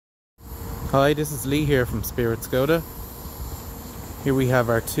Hi, this is Lee here from Spirit Skoda. Here we have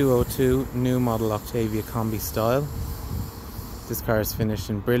our 202 new model Octavia Combi style. This car is finished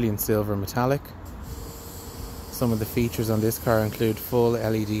in brilliant silver metallic. Some of the features on this car include full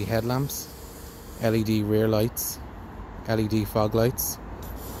LED headlamps, LED rear lights, LED fog lights.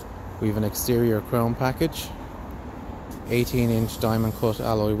 We have an exterior chrome package, 18-inch diamond cut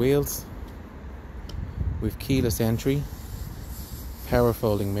alloy wheels. We have keyless entry, power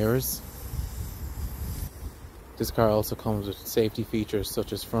folding mirrors. This car also comes with safety features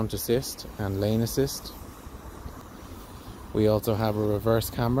such as front assist and lane assist. We also have a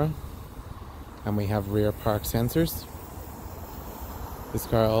reverse camera and we have rear park sensors. This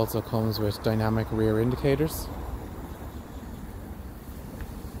car also comes with dynamic rear indicators.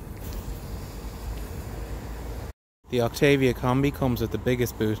 The Octavia Combi comes with the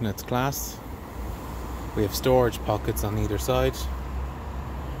biggest boot in its class. We have storage pockets on either side.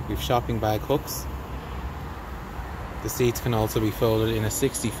 We have shopping bag hooks. The seats can also be folded in a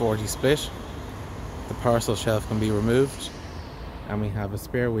 60-40 split. The parcel shelf can be removed, and we have a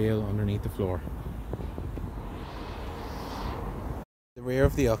spare wheel underneath the floor. The rear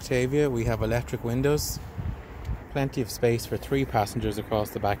of the Octavia, we have electric windows, plenty of space for 3 passengers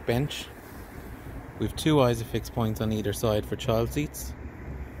across the back bench. We have 2 Isofix points on either side for child seats,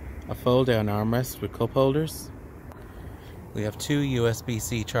 a fold-down armrest with cup holders. We have 2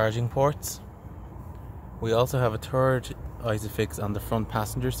 USB-C charging ports. We also have a 3rd Isofix on the front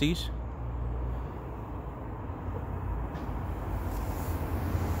passenger seat.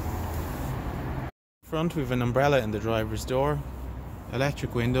 Front, we have an umbrella in the driver's door,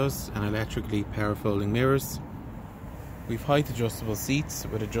 electric windows and electrically power folding mirrors. We have height adjustable seats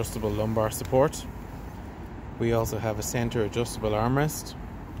with adjustable lumbar support. We also have a centre adjustable armrest.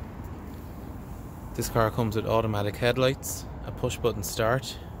 This car comes with automatic headlights, a push button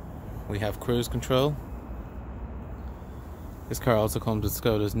start. We have cruise control. This car also comes with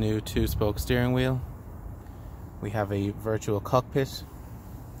Skoda's new 2-spoke steering wheel. We have a virtual cockpit.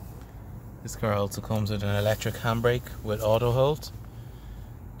 This car also comes with an electric handbrake with auto hold,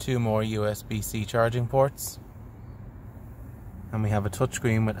 2 more USB-C charging ports, and we have a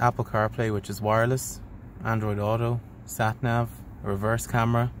touchscreen with Apple CarPlay, which is wireless, Android Auto, sat-nav, a reverse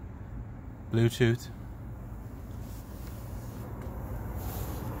camera, Bluetooth.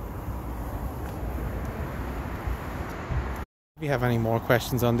 If you have any more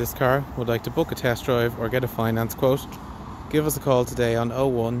questions on this car, would like to book a test drive or get a finance quote, give us a call today on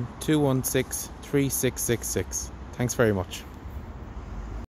 01 216 3666. Thanks very much.